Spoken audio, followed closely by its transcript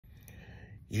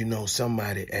You know,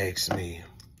 somebody asked me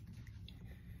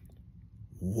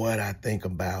what I think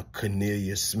about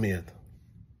Cornelius Smith.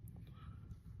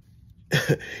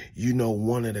 You know,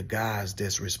 one of the guys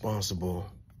that's responsible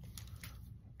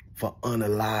for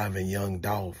unaliving young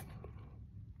Dolph.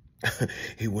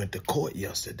 He went to court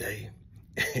yesterday,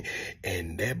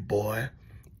 and that boy,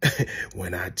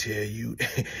 when I tell you,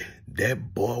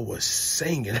 that boy was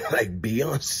singing like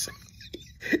Beyonce.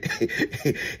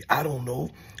 I don't know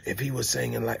if he was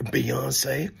singing like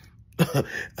Beyonce.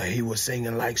 He was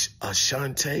singing like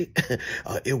Ashante.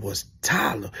 It was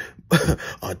Tyler,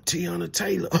 Tiana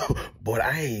Taylor. But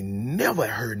I ain't never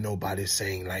heard nobody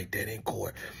sing like that in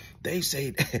court. They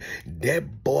say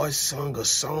that boy sung a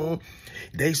song.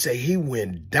 They say he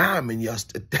went diamond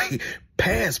yesterday,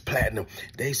 past platinum.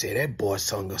 They say that boy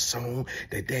sung a song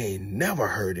that they ain't never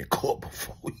heard in court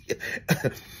before.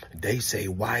 They say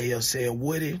YSL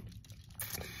Woody,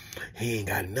 he ain't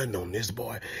got nothing on this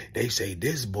boy. They say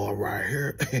this boy right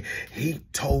here, he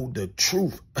told the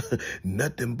truth,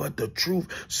 nothing but the truth.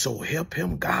 So help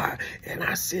him God. And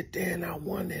I sit there and I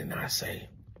wonder and I say,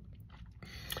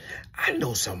 I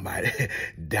know somebody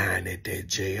dying at that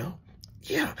jail.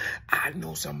 Yeah, I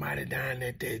know somebody dying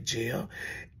at that jail.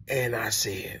 And I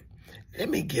said, let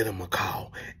me get him a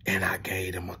call. And I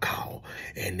gave him a call.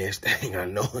 And next thing I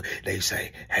know, they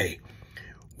say, hey,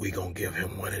 we gonna give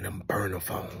him one of them burner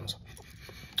phones.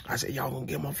 I said, y'all gonna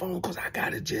give him a phone? Because I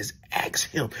gotta just ask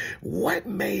him, what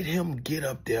made him get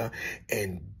up there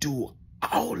and do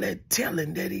all that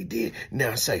telling that he did?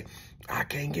 Now say, I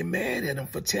can't get mad at him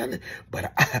for telling,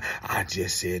 but I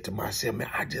just said to myself, man,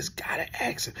 I just gotta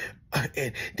ask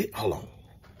him. Hold on.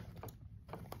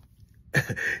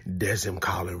 There's him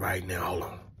calling right now. Hold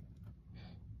on.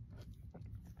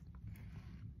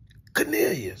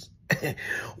 Cornelius,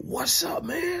 what's up,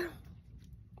 man?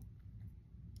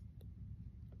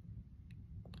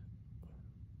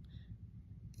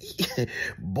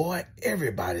 Boy,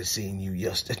 everybody seen you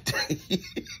yesterday.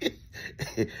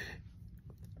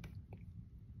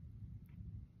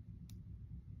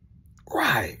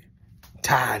 Right.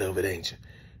 Tired of it, ain't you?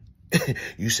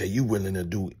 You say you willing to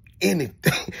do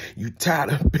anything. You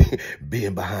tired of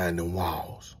being behind the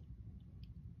walls.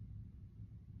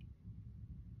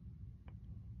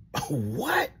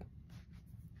 What?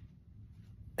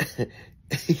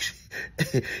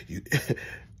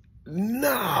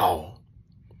 No.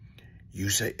 You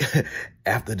say,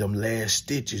 after them last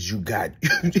stitches you got,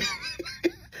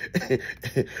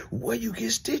 where you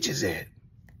get stitches at?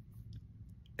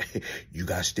 You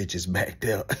got stitches back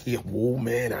there. Whoa,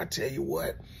 man, I tell you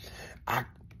what.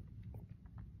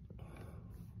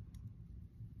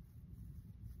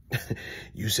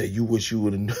 You say you wish you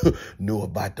would have knew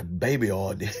about the baby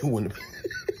all day.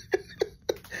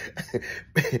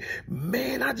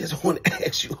 Man, I just want to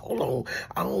ask you, hold on.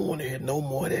 I don't want to hear no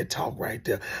more of that talk right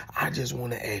there. I just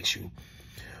want to ask you,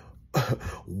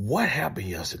 what happened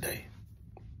yesterday?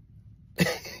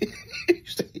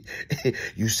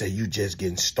 You say you just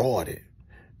getting started.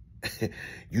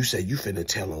 You say you finna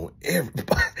tell on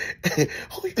everybody.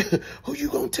 Who you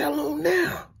gonna tell on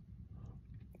now?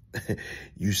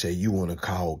 You say you want to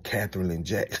call Catherine and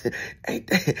Jack. Ain't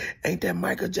that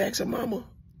Michael Jackson mama?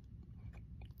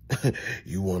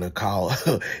 You want to call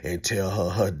her and tell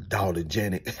her daughter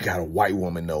Janet got a white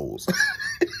woman nose.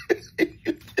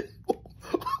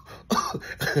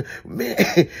 Man,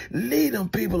 leave them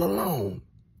people alone.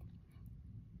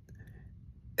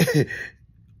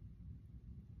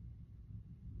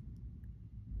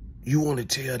 You want to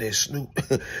tell that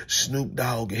Snoop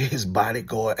Dogg and his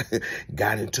bodyguard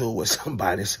got into it with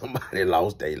somebody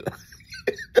lost their life.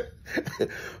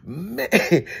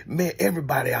 Man,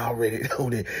 everybody already know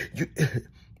that.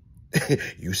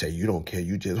 You say you don't care.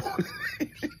 You just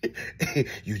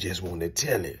want to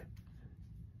tell it.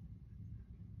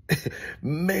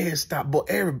 Man, stop.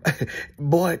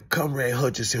 Boy, Conrad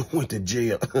Hutchinson went to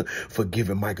jail for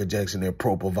giving Michael Jackson that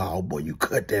propofol. Boy, you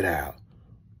cut that out.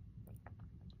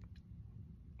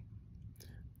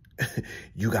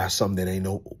 You got something that ain't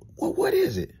no. Well, what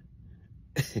is it?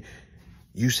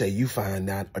 You say you find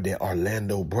out that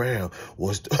Orlando Brown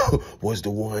was the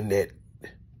one that.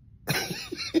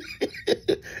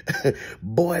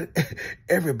 Boy,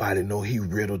 everybody know he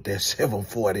riddled that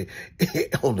 740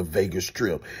 on the Vegas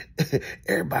Strip.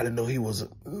 Everybody know he was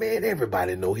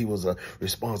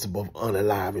responsible for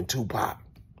unaliving Tupac.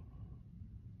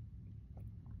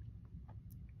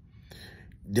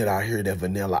 Did I hear that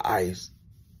Vanilla Ice?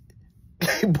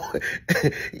 Boy,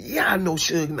 yeah, I know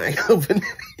Suge Knight.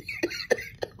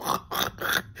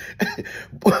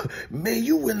 Man,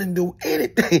 you willing to do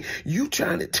anything. You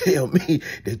trying to tell me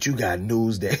that you got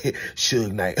news that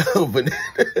Suge Knight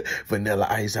Vanilla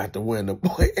Ice out the window.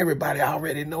 Boy, everybody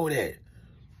already know that.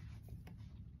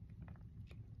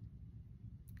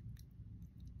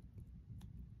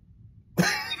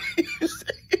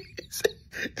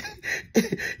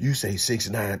 You say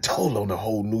 6ix9ine told on the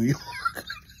whole New York.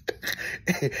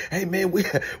 Hey man,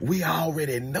 we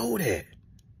already know that.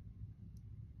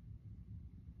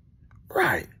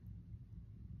 Right.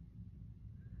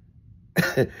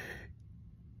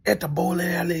 At the bowling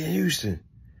alley in Houston.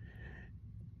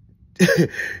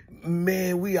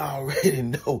 Man, we already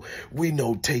know. We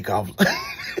know Takeoff.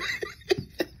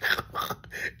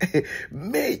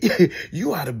 Man,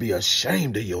 you ought to be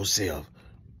ashamed of yourself.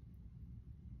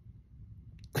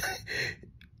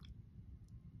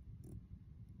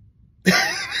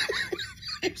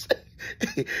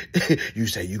 You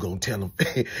say you gonna tell him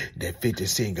that 50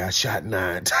 Cent got shot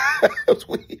 9 times.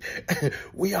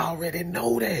 We already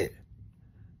know that.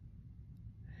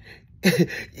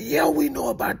 Yeah, we know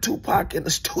about Tupac in the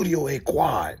studio at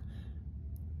Quad.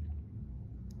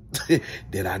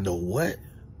 Did I know what?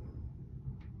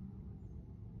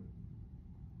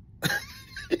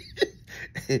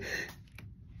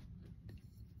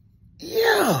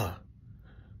 Yeah.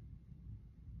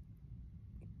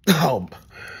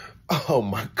 Oh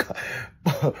my God.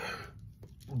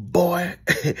 Boy,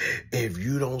 if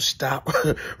you don't stop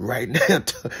right now,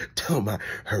 tell my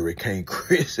Hurricane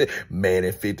Chris, man,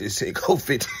 at 50 Cent, go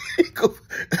 50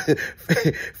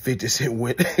 Cent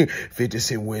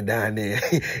went down there.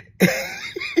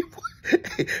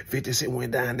 50 Cent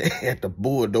went down there at the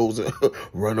bulldozer,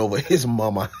 run over his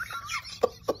mama.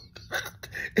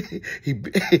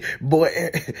 Boy,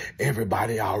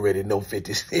 everybody already know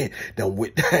 50 Cent done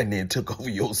went down there and took over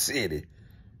your city.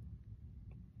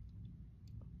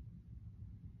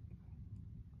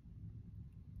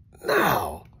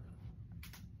 No.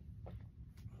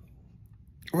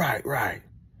 Right.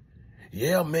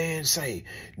 Yeah, man, say,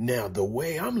 now the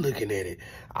way I'm looking at it,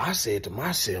 I said to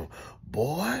myself,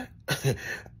 boy,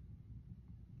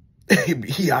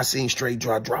 I seen Straight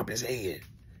drop his head.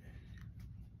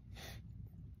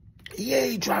 Yeah,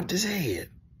 he dropped his head.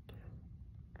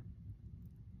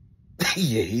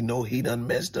 Yeah, he know he done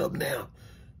messed up now.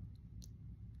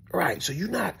 Right, so you're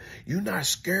not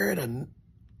scared of...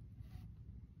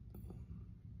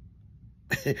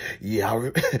 Yeah,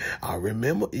 I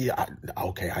remember. Yeah,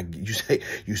 okay.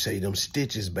 You say them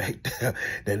stitches back there.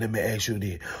 Then let me ask you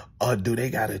this: do they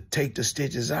gotta take the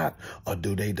stitches out, or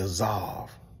do they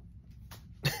dissolve?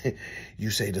 You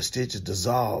say the stitches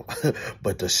dissolve,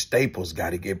 but the staples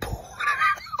gotta get pulled out.